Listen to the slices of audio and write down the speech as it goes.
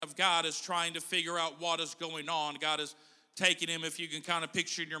God is trying to figure out what is going on. God is taking him, if you can kind of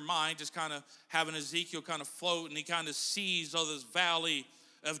picture in your mind, just kind of having Ezekiel kind of float, and he kind of sees all this valley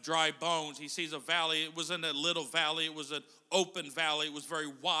of dry bones. He sees a valley. It wasn't a little valley. It was an open valley. It was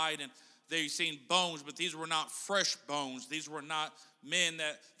very wide, and there he's seen bones, but these were not fresh bones. These were not men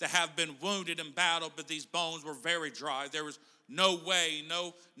that have been wounded in battle, but these bones were very dry. There was no way,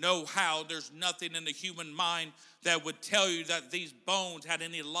 no how. There's nothing in the human mind that would tell you that these bones had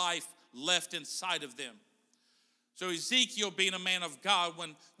any life left inside of them. So Ezekiel, being a man of God,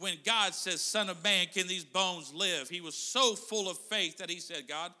 when God says, Son of man, can these bones live? He was so full of faith that he said,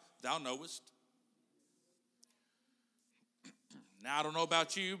 God, thou knowest. Now, I don't know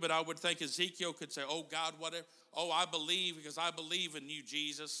about you, but I would think Ezekiel could say, oh, God, whatever. Oh, I believe because I believe in you,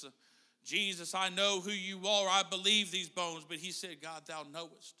 Jesus. Jesus, I know who you are. I believe these bones. But he said, God, thou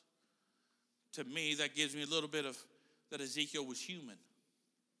knowest. To me, that gives me a little bit of that Ezekiel was human.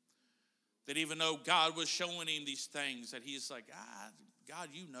 That even though God was showing him these things, that he's like, God,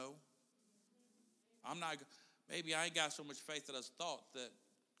 you know. Maybe I ain't got so much faith that I thought that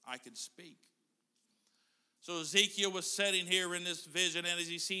I could speak. So Ezekiel was sitting here in this vision, and as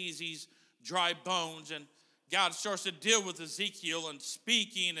he sees these dry bones, and God starts to deal with Ezekiel and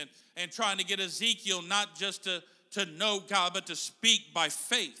speaking and trying to get Ezekiel not just to know God, but to speak by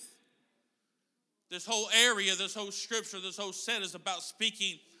faith. This whole area, this whole scripture, this whole set is about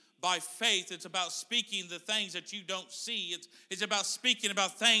speaking by faith. It's about speaking the things that you don't see. It's about speaking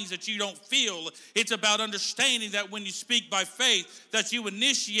about things that you don't feel. It's about understanding that when you speak by faith, that you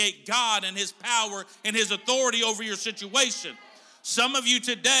initiate God and his power and his authority over your situation. Some of you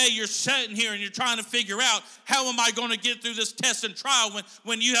today, you're sitting here and you're trying to figure out, how am I going to get through this test and trial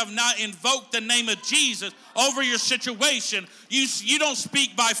when you have not invoked the name of Jesus over your situation? You don't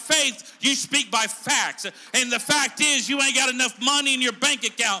speak by faith, you speak by facts. And the fact is, you ain't got enough money in your bank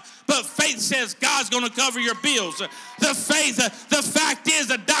account, but faith says God's going to cover your bills. The fact is,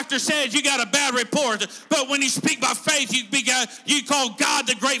 the doctor says you got a bad report, but when you speak by faith, you call God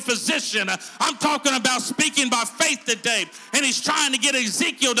the great physician. I'm talking about speaking by faith today, and he's trying to get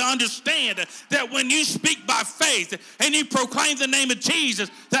Ezekiel to understand that when you speak by faith and you proclaim the name of Jesus,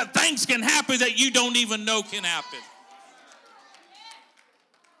 that things can happen that you don't even know can happen.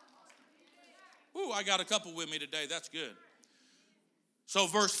 Ooh, I got a couple with me today. That's good. So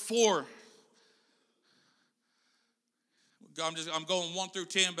verse 4, I'm going 1 through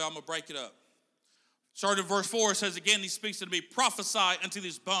 10, but I'm going to break it up. Starting at verse 4, it says, again, he speaks to me, prophesy unto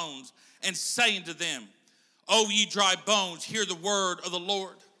these bones, and saying to them, O ye dry bones, hear the word of the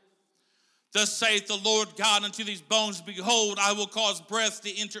Lord. Thus saith the Lord God unto these bones, behold, I will cause breath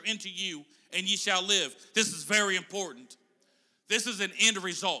to enter into you, and ye shall live. This is very important. This is an end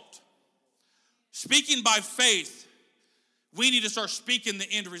result. Speaking by faith, we need to start speaking the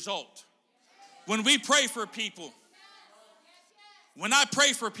end result. When we pray for people, when I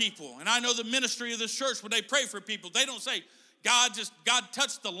pray for people, and I know the ministry of this church, when they pray for people, they don't say, God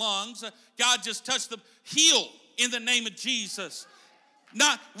touched the lungs, God just touched the heal in the name of Jesus.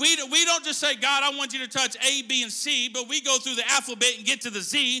 We don't just say, God, I want you to touch A, B, and C, but we go through the alphabet and get to the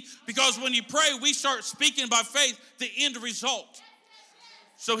Z, because when you pray, we start speaking by faith the end result.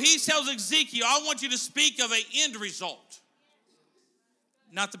 So he tells Ezekiel, I want you to speak of an end result,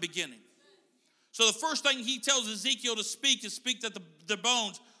 not the beginning. So the first thing he tells Ezekiel to speak is speak that the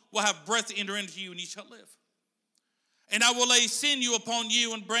bones will have breath to enter into you, and ye shall live. And I will lay sinew upon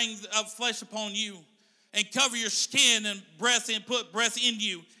you and bring up flesh upon you, and cover your skin and put breath in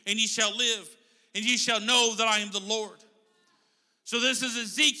you, and ye shall live, and ye shall know that I am the Lord. So this is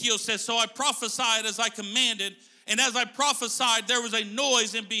Ezekiel says, so I prophesied as I commanded, and as I prophesied, there was a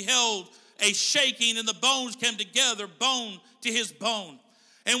noise, and beheld a shaking, and the bones came together, bone to his bone.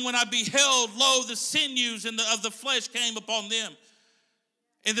 And when I beheld, lo, the sinews of the flesh came upon them,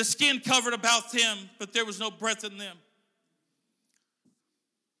 and the skin covered about them, but there was no breath in them.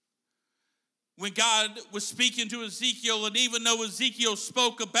 When God was speaking to Ezekiel, and even though Ezekiel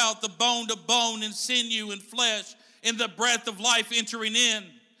spoke about the bone to bone and sinew and flesh and the breath of life entering in,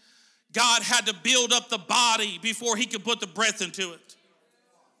 God had to build up the body before he could put the breath into it.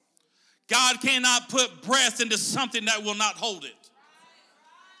 God cannot put breath into something that will not hold it.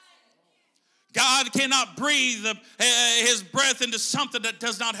 God cannot breathe his breath into something that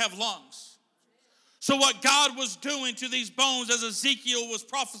does not have lungs. So what God was doing to these bones as Ezekiel was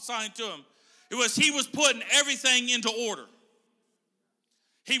prophesying to him, he was putting everything into order.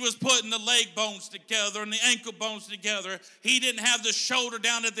 He was putting the leg bones together and the ankle bones together. He didn't have the shoulder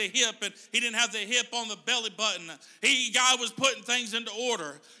down at the hip, and he didn't have the hip on the belly button. God was putting things into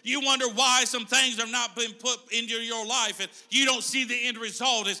order. You wonder why some things have not been put into your life and you don't see the end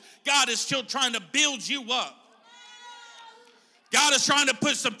result. God is still trying to build you up. God is trying to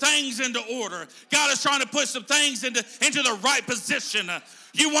put some things into order. God is trying to put some things into the right position.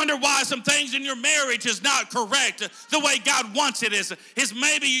 You wonder why some things in your marriage is not correct the way God wants it is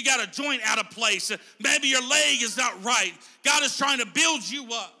maybe you got a joint out of place. Maybe your leg is not right. God is trying to build you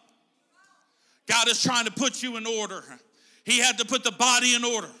up. God is trying to put you in order. He had to put the body in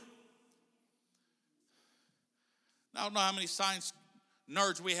order. I don't know how many science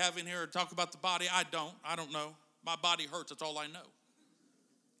nerds we have in here to talk about the body. I don't know. My body hurts, that's all I know.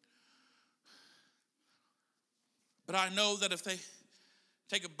 But I know that if they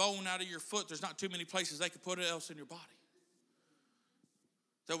take a bone out of your foot, there's not too many places they could put it else in your body.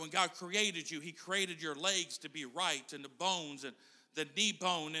 That when God created you, he created your legs to be right, and the bones, and the knee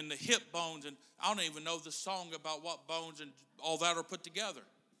bone, and the hip bones, and I don't even know the song about what bones and all that are put together.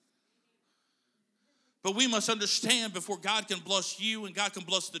 But we must understand before God can bless you and God can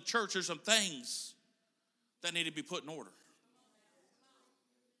bless the church, there's some things that need to be put in order.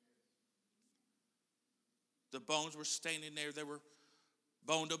 The bones were standing there. They were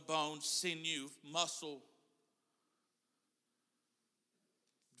bone to bone, sinew, muscle,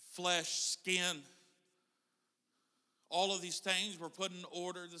 flesh, skin. All of these things were put in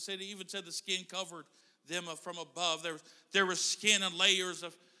order. The city even said the skin covered them from above. There was skin and layers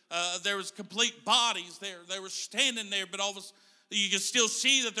of, there was complete bodies there. They were standing there, but all of us, you can still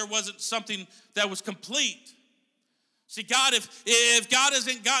see that there wasn't something that was complete. See, God, if God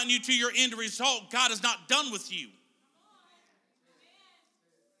hasn't gotten you to your end result, God is not done with you.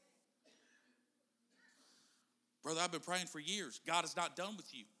 Brother, I've been praying for years. God is not done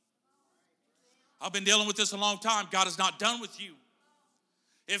with you. I've been dealing with this a long time. God is not done with you.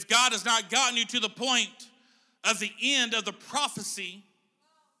 If God has not gotten you to the point of the end of the prophecy,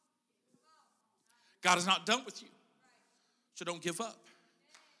 God is not done with you. So don't give up.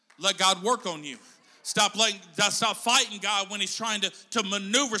 Let God work on you. Stop fighting God when he's trying to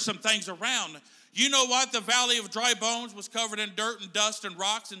maneuver some things around. You know what? The valley of dry bones was covered in dirt and dust and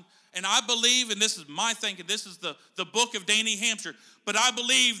rocks. And I believe, and this is my thinking, this is the book of Danny, Hampshire. But I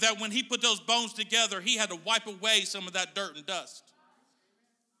believe that when he put those bones together, he had to wipe away some of that dirt and dust.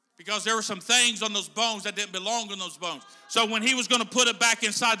 Because there were some things on those bones that didn't belong on those bones. So when he was going to put it back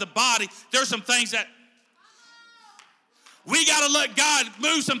inside the body, there's some things that we got to let God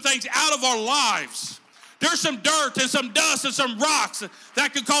move some things out of our lives. There's some dirt and some dust and some rocks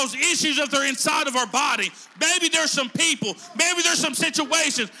that could cause issues if they're inside of our body. Maybe there's some people, maybe there's some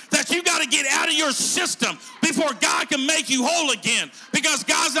situations that you got to get out of your system before God can make you whole again. Because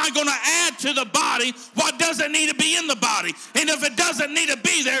God's not going to add to the body what doesn't need to be in the body. And if it doesn't need to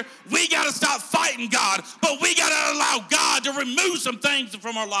be there, we got to stop fighting God. But we got to allow God to remove some things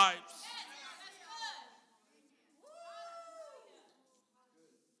from our lives.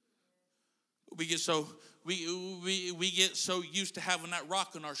 We get so used to having that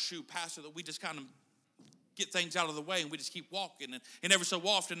rock in our shoe, Pastor, that we just kind of get things out of the way and we just keep walking. And every so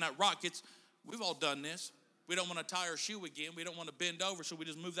often that rock gets, we've all done this. We don't want to tie our shoe again. We don't want to bend over, so we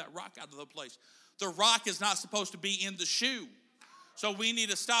just move that rock out of the place. The rock is not supposed to be in the shoe. So we need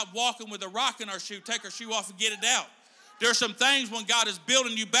to stop walking with a rock in our shoe, take our shoe off and get it out. There's some things when God is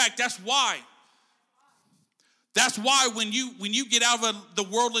building you back. That's why when you get out of the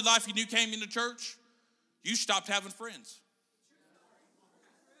worldly life and you came into church, you stopped having friends.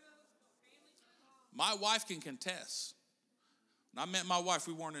 My wife can contest. When I met my wife,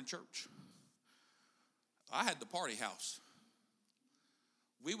 we weren't in church. I had the party house.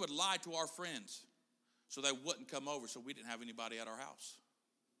 We would lie to our friends so they wouldn't come over, so we didn't have anybody at our house.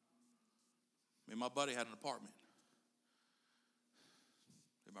 Me and my buddy had an apartment.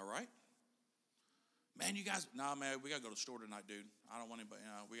 Am I right? Man, you guys, nah, man, we got to go to the store tonight, dude. I don't want anybody,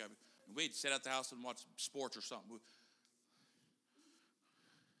 we'd sit at the house and watch sports or something.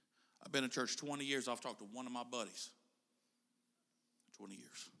 I've been in church 20 years. I've talked to one of my buddies. 20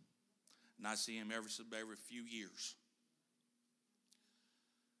 years. And I see him every few years.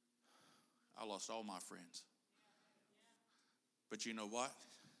 I lost all my friends. But you know what?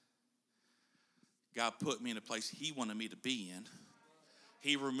 God put me in a place he wanted me to be in.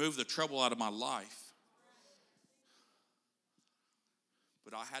 He removed the trouble out of my life.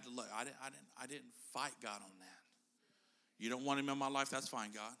 But I had to look. I didn't fight God on that. You don't want him in my life? That's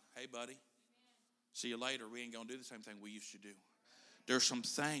fine, God. Hey, buddy. See you later. We ain't going to do the same thing we used to do. There's some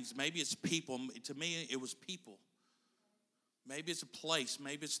things. Maybe it's people. To me, it was people. Maybe it's a place.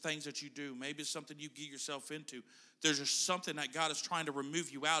 Maybe it's things that you do. Maybe it's something you get yourself into. There's just something that God is trying to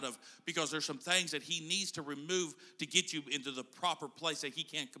remove you out of, because there's some things that he needs to remove to get you into the proper place that he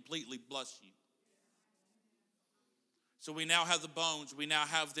can't completely bless you. So we now have the bones. We now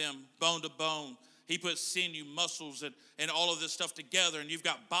have them bone to bone. He put sinew, muscles, and all of this stuff together, and you've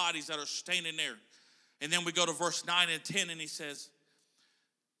got bodies that are standing there. And then we go to verse 9 and 10, and he says,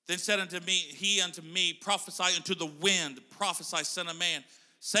 then said he unto me, prophesy unto the wind, prophesy, son of man.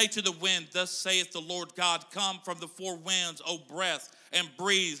 Say to the wind, thus saith the Lord God, come from the four winds, O breath, and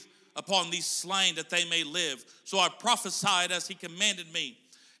breathe upon these slain that they may live. So I prophesied as he commanded me,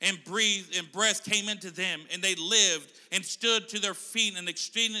 and breathed, and breath came into them, and they lived and stood to their feet, an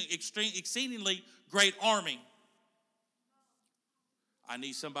exceedingly great army. I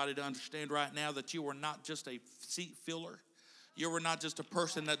need somebody to understand right now that you are not just a seat filler. You are not just a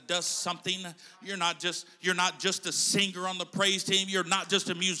person that does something. You're not just a singer on the praise team. You're not just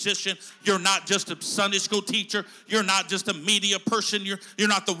a musician. You're not just a Sunday school teacher. You're not just a media person. You're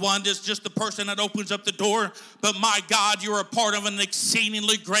not the one that's just the person that opens up the door. But my God, you're a part of an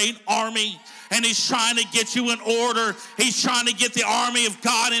exceedingly great army. And he's trying to get you in order. He's trying to get the army of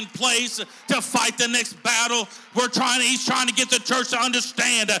God in place to fight the next battle. He's trying to get the church to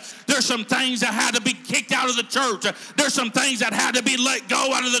understand there's some things that had to be kicked out of the church. There's some things that had to be let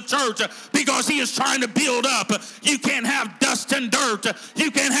go out of the church because he is trying to build up. You can't have dust and dirt. You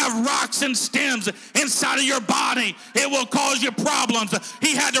can't have rocks and stems inside of your body. It will cause you problems.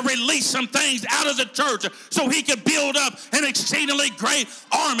 He had to release some things out of the church so he could build up an exceedingly great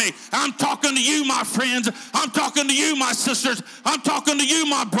army. I'm talking to you, my friends. I'm talking to you, my sisters. I'm talking to you,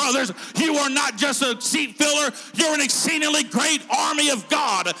 my brothers. You are not just a seat filler. You're an exceedingly great army of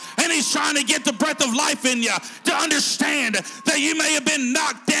God. And he's trying to get the breath of life in you to understand that you may have been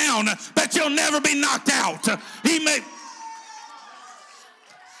knocked down, but you'll never be knocked out.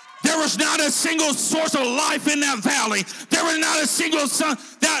 There was not a single source of life in that valley. There was not a single son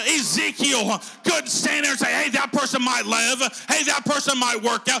that Ezekiel couldn't stand there and say, hey, that person might live. Hey, that person might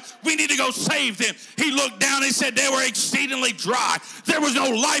work out. We need to go save them. He looked down and he said they were exceedingly dry. There was no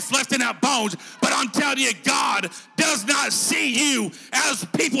life left in that bones. But I'm telling you, God does not see you as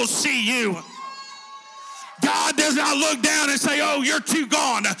people see you. God does not look down and say, oh, you're too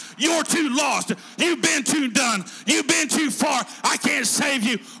gone. You're too lost. You've been too done. You've been too far. I can't save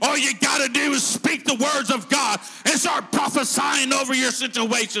you. All you got to do is speak the words of God and start prophesying over your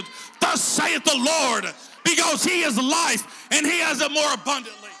situations. Thus saith the Lord, because he is life and he has it more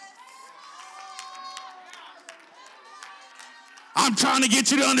abundantly. I'm trying to get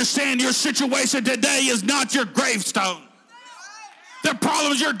you to understand your situation today is not your gravestone. The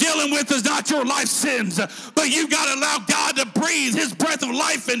problems you're dealing with is not your life sins, but you got to allow God to breathe his breath of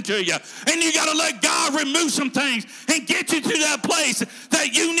life into you. And you got to let God remove some things and get you to that place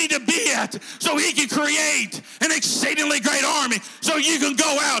that you need to be at so he can create an exceedingly great army so you can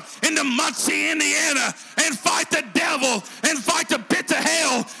go out into Muncie, Indiana and fight the devil and fight the pits of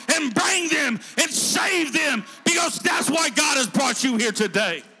hell and bring them and save them, because that's why God has brought you here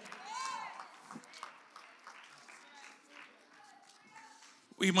today.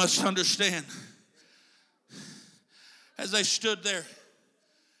 We must understand, as they stood there,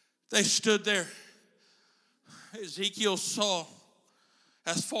 Ezekiel saw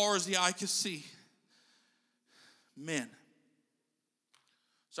as far as the eye could see men.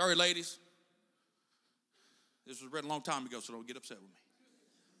 Sorry, ladies. This was written a long time ago, so don't get upset with me.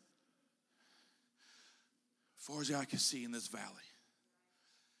 As far as the eye could see in this valley.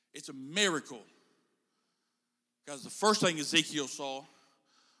 It's a miracle. Because the first thing Ezekiel saw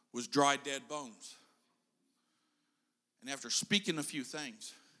was dry, dead bones. And after speaking a few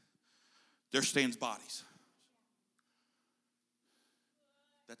things, there stands bodies.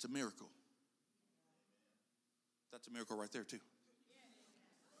 That's a miracle. That's a miracle right there too.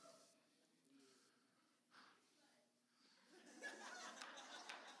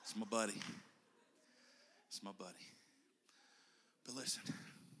 It's my buddy. It's my buddy. But listen.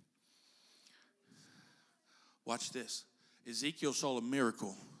 Watch this. Ezekiel saw a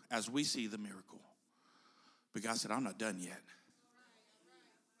miracle as we see the miracle. But God said, I'm not done yet.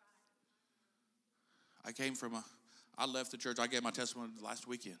 I left the church. I gave my testimony last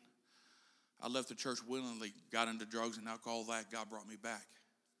weekend. I left the church willingly, got into drugs and alcohol. God brought me back.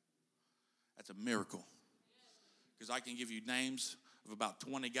 That's a miracle. Because I can give you names of about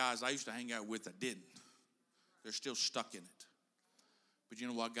 20 guys I used to hang out with that didn't. They're still stuck in it. But you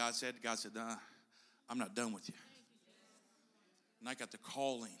know what God said? God said, nah, I'm not done with you. And I got the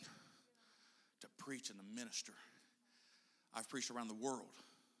calling to preach and to minister. I've preached around the world.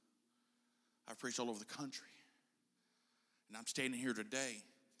 I've preached all over the country. And I'm standing here today,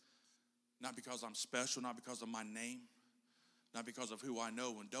 not because I'm special, not because of my name, not because of who I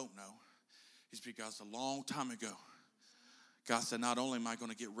know and don't know. It's because a long time ago, God said, not only am I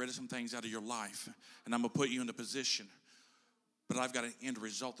going to get rid of some things out of your life, and I'm going to put you in a position, but I've got an end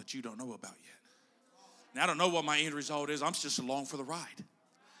result that you don't know about yet. Now, I don't know what my end result is. I'm just along for the ride.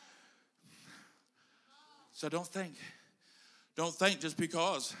 So don't think just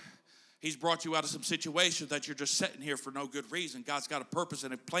because he's brought you out of some situation that you're just sitting here for no good reason. God's got a purpose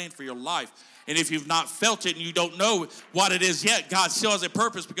and a plan for your life. And if you've not felt it and you don't know what it is yet, God still has a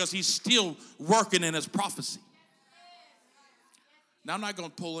purpose because he's still working in his prophecy. Now, I'm not going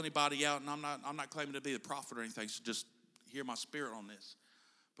to pull anybody out, and I'm not claiming to be the prophet or anything, so just hear my spirit on this.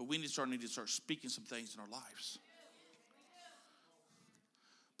 But we need to start speaking some things in our lives.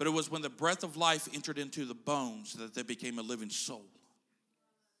 But it was when the breath of life entered into the bones that they became a living soul.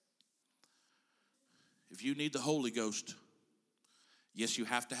 If you need the Holy Ghost, yes, you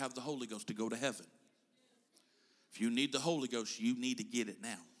have to have the Holy Ghost to go to heaven. If you need the Holy Ghost, you need to get it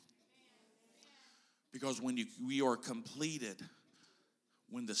now. Because when we are completed,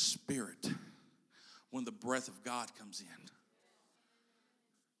 when the Spirit, when the breath of God comes in,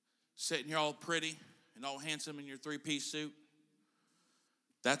 sitting here all pretty and all handsome in your three-piece suit,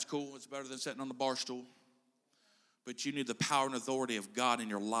 that's cool. It's better than sitting on the bar stool. But you need the power and authority of God in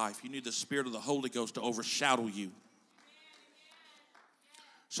your life. You need the Spirit of the Holy Ghost to overshadow you.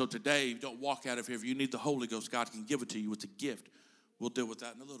 So today, you don't walk out of here. If you need the Holy Ghost, God can give it to you. It's a gift. We'll deal with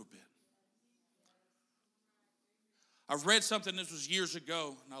that in a little bit. I've read something, this was years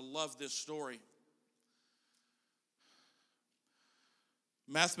ago, and I love this story.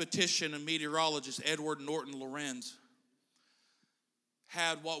 Mathematician and meteorologist Edward Norton Lorenz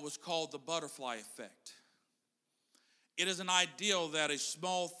had what was called the butterfly effect. It is an ideal that a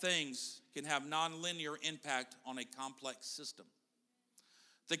small things can have nonlinear impact on a complex system.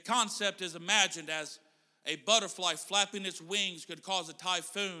 The concept is imagined as a butterfly flapping its wings could cause a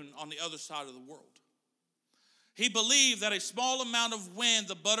typhoon on the other side of the world. He believed that a small amount of wind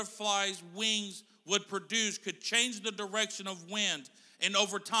the butterfly's wings would produce could change the direction of wind and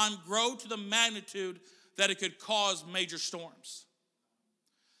over time grow to the magnitude that it could cause major storms.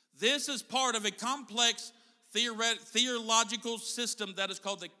 This is part of a complex theological system that is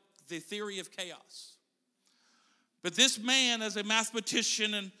called the theory of chaos. But this man, as a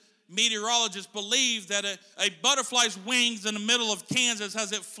mathematician and meteorologist, believed that a butterfly's wings in the middle of Kansas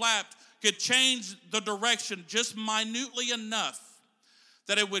as it flapped could change the direction just minutely enough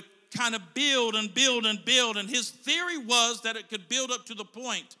that it would kind of build and build and build. And his theory was that it could build up to the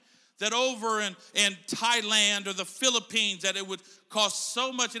point that over in Thailand or the Philippines, that it would cost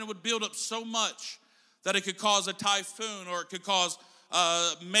so much and it would build up so much that it could cause a typhoon or it could cause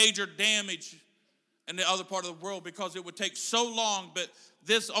major damage in the other part of the world because it would take so long. But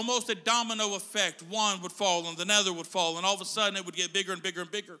this almost a domino effect. One would fall and another would fall, and all of a sudden it would get bigger and bigger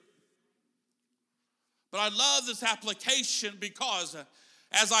and bigger. But I love this application because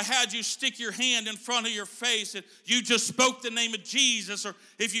as I had you stick your hand in front of your face and you just spoke the name of Jesus, or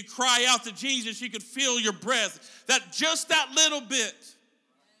if you cry out to Jesus, you could feel your breath, that just that little bit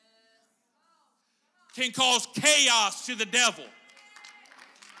can cause chaos to the devil.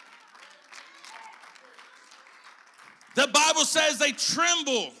 The Bible says they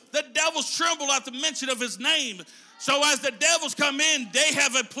tremble. The devils tremble at the mention of his name. So as the devils come in, they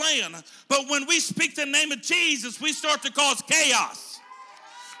have a plan. But when we speak the name of Jesus, we start to cause chaos.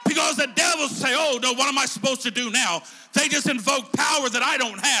 Because the devils say, oh, no, what am I supposed to do now? They just invoke power that I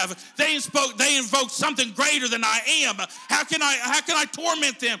don't have. They invoke something greater than I am. How can I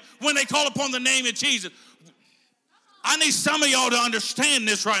torment them when they call upon the name of Jesus? I need some of y'all to understand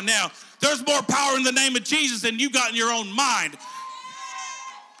this right now. There's more power in the name of Jesus than you got in your own mind.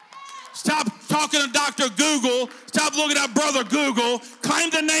 Stop talking to Dr. Google. Stop looking at Brother Google. Claim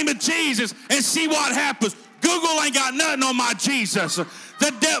the name of Jesus and see what happens. Google ain't got nothing on my Jesus.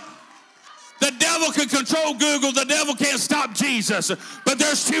 The devil can control Google. The devil can't stop Jesus. But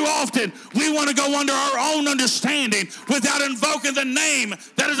there's too often we want to go under our own understanding without invoking the name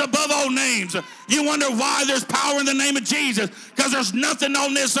that is above all names. You wonder why there's power in the name of Jesus. Because there's nothing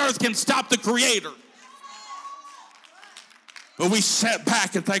on this earth can stop the Creator. But we sit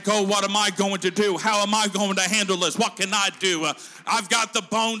back and think, oh, what am I going to do? How am I going to handle this? What can I do? I've got the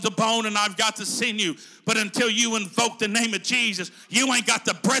bone, and I've got the sinew. But until you invoke the name of Jesus, you ain't got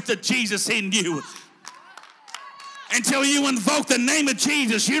the breath of Jesus in you. Until you invoke the name of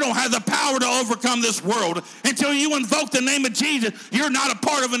Jesus, you don't have the power to overcome this world. Until you invoke the name of Jesus, you're not a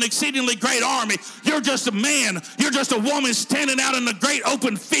part of an exceedingly great army. You're just a man. You're just a woman standing out in the great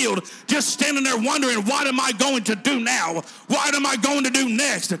open field, just standing there wondering, what am I going to do now? What am I going to do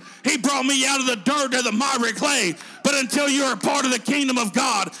next? He brought me out of the dirt to the miry clay. But until you're a part of the kingdom of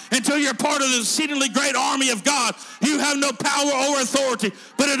God, until you're part of the exceedingly great army of God, you have no power or authority.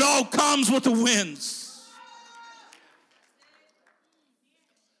 But it all comes with the winds.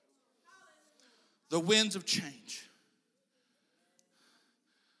 The winds of change.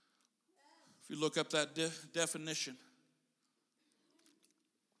 If you look up that definition,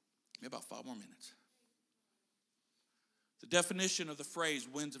 maybe about 5 more minutes. The definition of the phrase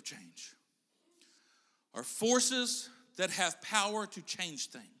winds of change are forces that have power to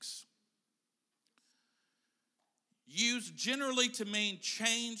change things. Used generally to mean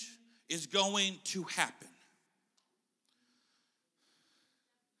change is going to happen.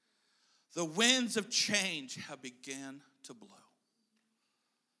 The winds of change have begun to blow.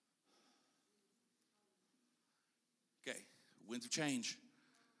 Okay, winds of change.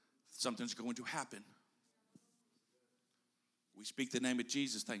 Something's going to happen. We speak the name of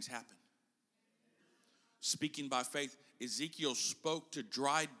Jesus, things happen. Speaking by faith, Ezekiel spoke to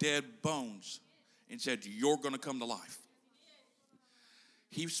dry, dead bones and said, you're going to come to life.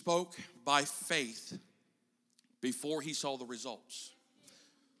 He spoke by faith before he saw the results.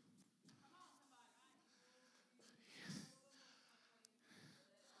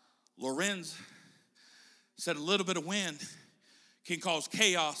 Lorenz said a little bit of wind can cause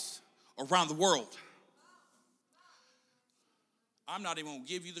chaos around the world. I'm not even going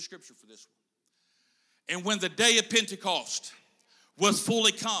to give you the scripture for this one. And when the day of Pentecost was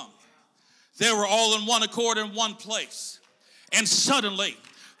fully come, they were all in one accord in one place. And suddenly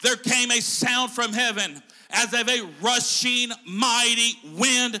there came a sound from heaven as of a rushing mighty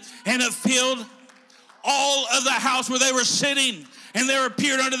wind, and it filled all of the house where they were sitting. And there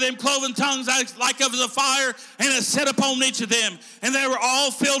appeared unto them cloven tongues like of the fire, and it set upon each of them. And they were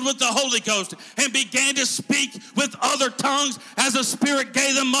all filled with the Holy Ghost, and began to speak with other tongues as the Spirit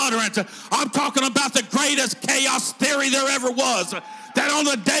gave them utterance. I'm talking about the greatest chaos theory there ever was. That on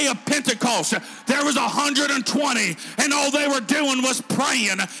the day of Pentecost, there was 120, and all they were doing was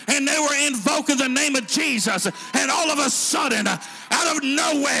praying, and they were invoking the name of Jesus. And all of a sudden, out of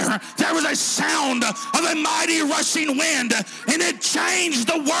nowhere, there was a sound of a mighty rushing wind, and it changed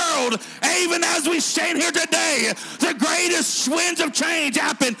the world. Even as we stand here today, the greatest winds of change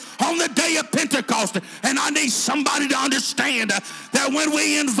happened on the day of Pentecost. And I need somebody to understand that when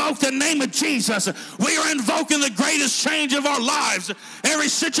we invoke the name of Jesus, we are invoking the greatest change of our lives. Every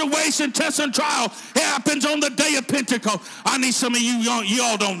situation, test, and trial happens on the day of Pentecost. I need some of you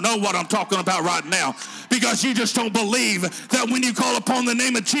all don't know what I'm talking about right now, because you just don't believe that when you call upon the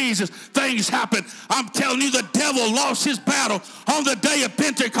name of Jesus, things happen. I'm telling you, the devil lost his battle on the day of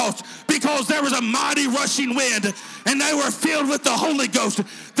Pentecost because there was a mighty rushing wind, and they were filled with the Holy Ghost.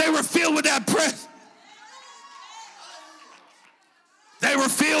 They were filled with that breath. They were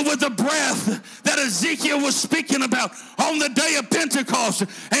filled with the breath that Ezekiel was speaking about on the day of Pentecost.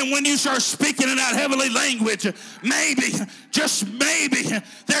 And when you start speaking in that heavenly language, maybe, just maybe,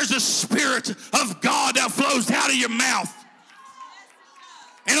 there's a spirit of God that flows out of your mouth.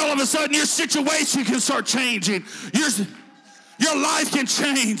 And all of a sudden, your situation can start changing. Your life can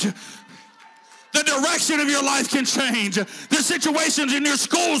change. The direction of your life can change. The situations in your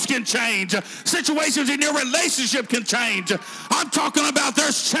schools can change. Situations in your relationship can change. I'm talking about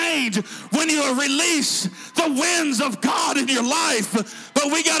there's change when you release the winds of God in your life.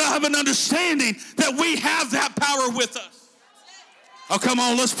 But we got to have an understanding that we have that power with us. Oh, come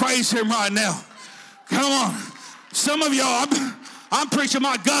on, let's praise him right now. Come on. Some of y'all, I'm preaching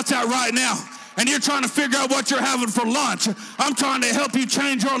my guts out right now, and you're trying to figure out what you're having for lunch. I'm trying to help you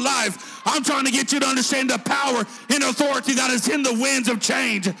change your life. I'm trying to get you to understand the power and authority that is in the winds of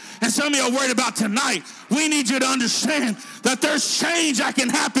change. And some of you are worried about tonight. We need you to understand that there's change that can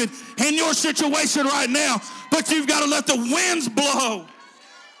happen in your situation right now, but you've got to let the winds blow.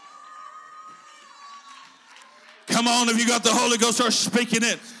 Come on, if you got the Holy Ghost, start speaking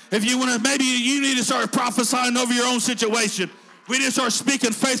it. If you want to, maybe you need to start prophesying over your own situation. We need to start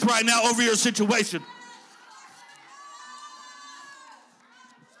speaking faith right now over your situation.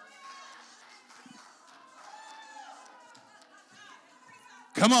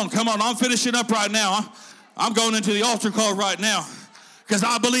 Come on. I'm finishing up right now. I'm going into the altar call right now because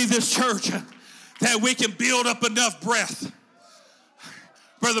I believe this church that we can build up enough breath.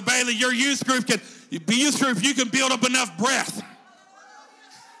 Brother Bailey, your youth group, you can build up enough breath.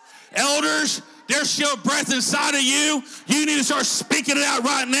 Elders, There's still breath inside of you. You need to start speaking it out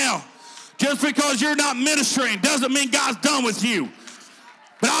right now. Just because you're not ministering doesn't mean God's done with you.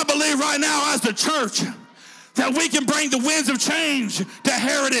 But I believe right now as the church that we can bring the winds of change to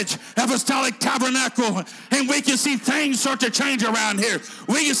Heritage Apostolic Tabernacle, and we can see things start to change around here.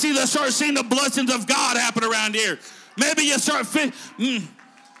 We can start seeing the blessings of God happen around here. Maybe you start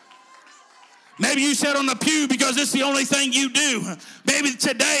Maybe you sit on the pew because it's the only thing you do. Maybe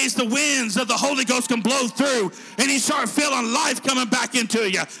today is the winds of the Holy Ghost can blow through, and you start feeling life coming back into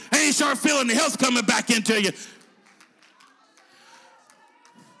you, and you start feeling health coming back into you.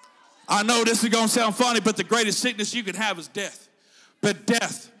 I know this is going to sound funny, but the greatest sickness you can have is death. But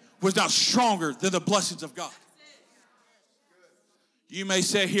death was not stronger than the blessings of God. You may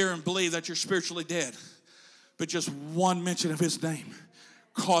sit here and believe that you're spiritually dead, but just one mention of his name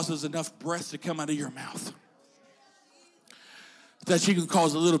causes enough breath to come out of your mouth that you can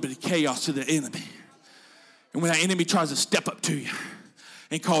cause a little bit of chaos to the enemy. And when that enemy tries to step up to you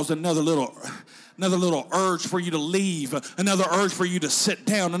and cause another little urge for you to leave, another urge for you to sit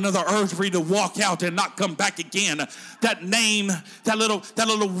down, another urge for you to walk out and not come back again, that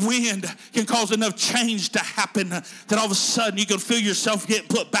little wind can cause enough change to happen that all of a sudden you can feel yourself getting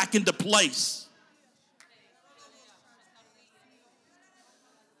put back into place.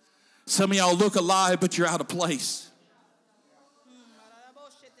 Some of y'all look alive, but you're out of place.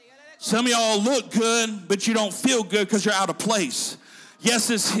 Some of y'all look good, but you don't feel good because you're out of place. Yes,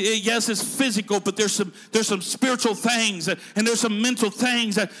 it's physical, but there's some spiritual things and there's some mental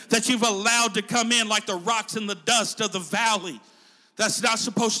things that you've allowed to come in like the rocks and the dust of the valley. That's not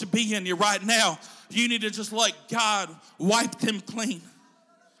supposed to be in you right now. You need to just let God wipe them clean.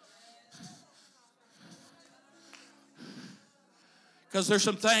 Because there's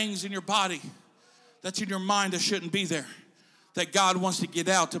some things in your body that's in your mind that shouldn't be there, that God wants to get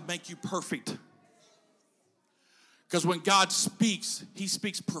out to make you perfect. Because when God speaks, he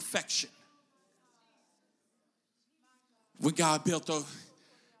speaks perfection. When God built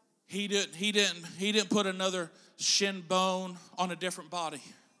he didn't put another shin bone on a different body.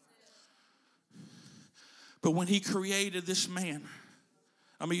 But when he created this man,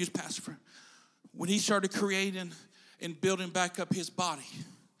 I'm going to use Pastor Frank. When he started creating and building back up his body,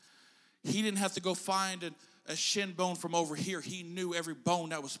 he didn't have to go find a shin bone from over here. He knew every bone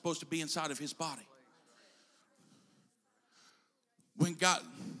that was supposed to be inside of his body. When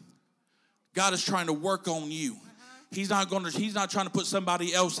God is trying to work on you, he's not trying to put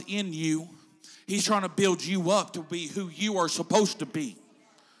somebody else in you. He's trying to build you up to be who you are supposed to be.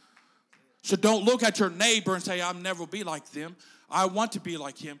 So don't look at your neighbor and say, I'll never be like them. I want to be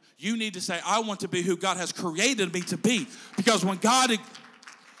like him. You need to say, I want to be who God has created me to be. Because when God's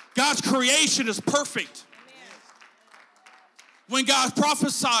creation is perfect. When God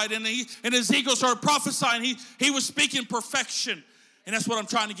prophesied and Ezekiel started prophesying, he was speaking perfection. And that's what I'm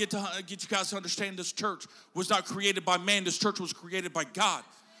trying to get you guys to understand. This church was not created by man. This church was created by God.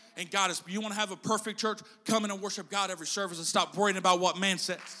 And God is, you want to have a perfect church? Come in and worship God every service and stop worrying about what man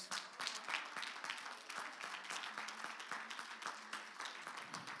says.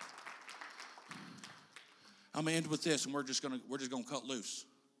 I'm going to end with this, and we're just going to cut loose.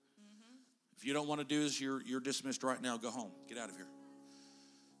 If you don't want to do this, you're dismissed right now. Go home. Get out of here.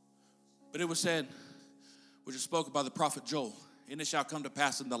 But it was said, which is spoken by the prophet Joel, and it shall come to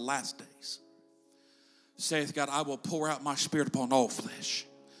pass in the last days, saith God, I will pour out my spirit upon all flesh.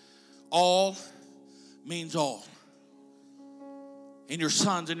 All means all. And your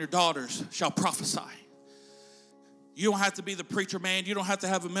sons and your daughters shall prophesy. You don't have to be the preacher man. You don't have to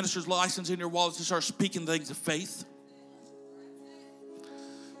have a minister's license in your wallet to start speaking things of faith.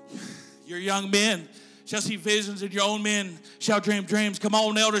 Your young men shall see visions, and your old men shall dream dreams. Come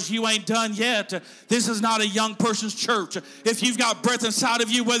on, elders, you ain't done yet. This is not a young person's church. If you've got breath inside of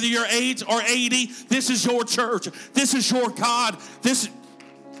you, whether you're 8 or 80, this is your church. This is your God.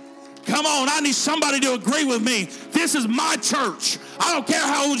 Come on, I need somebody to agree with me. This is my church. I don't care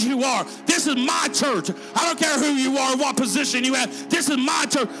how old you are. This is my church. I don't care who you are, what position you have. This is my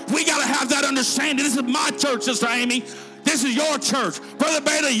church. We got to have that understanding. This is my church, Sister Amy. This is your church. Brother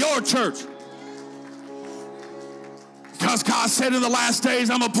Beta, your church. Because God said in the last days,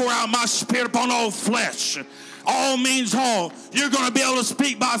 I'm going to pour out my spirit upon all flesh. All means all. You're going to be able to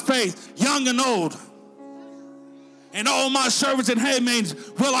speak by faith, young and old. And all my servants and handmaids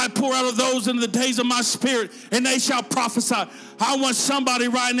will I pour out of those in the days of my spirit, and they shall prophesy. I want somebody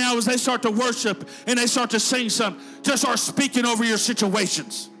right now, as they start to worship and they start to sing something, just start speaking over your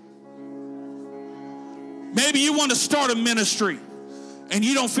situations. Maybe you want to start a ministry and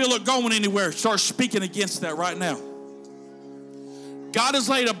you don't feel it going anywhere. Start speaking against that right now. God has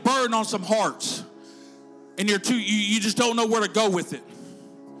laid a burden on some hearts, and you just don't know where to go with it.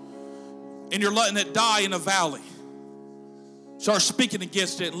 And you're letting it die in a valley. Start speaking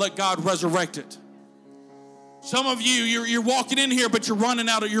against it and let God resurrect it. Some of you, you're walking in here, but you're running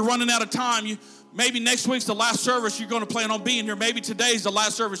out of time. Maybe next week's the last service you're going to plan on being here. Maybe today's the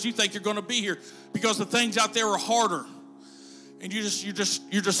last service you think you're going to be here because the things out there are harder. And you're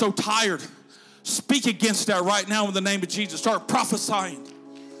just so tired. Speak against that right now in the name of Jesus. Start prophesying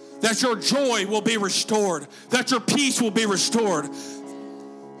that your joy will be restored, that your peace will be restored,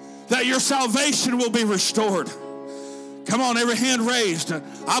 that your salvation will be restored. Come on, every hand raised.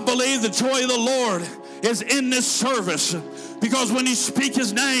 I believe the joy of the Lord is in this service, because when you speak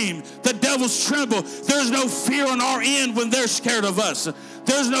his name, the devils tremble. There's no fear on our end when they're scared of us.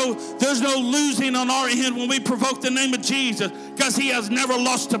 There's no losing on our end when we provoke the name of Jesus, because he has never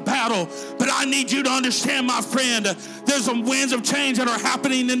lost a battle. But I need you to understand, my friend, there's some winds of change that are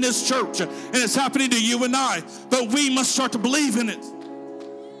happening in this church, and it's happening to you and I, but we must start to believe in it.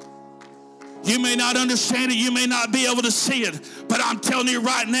 You may not understand it, you may not be able to see it, but I'm telling you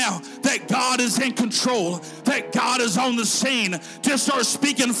right now that God is in control, that God is on the scene. Just start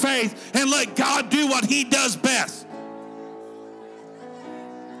speaking faith and let God do what he does best.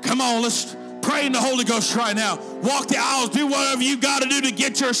 Come on, let's pray in the Holy Ghost right now. Walk the aisles, do whatever you got to do to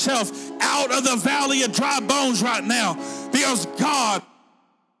get yourself out of the valley of dry bones right now, because God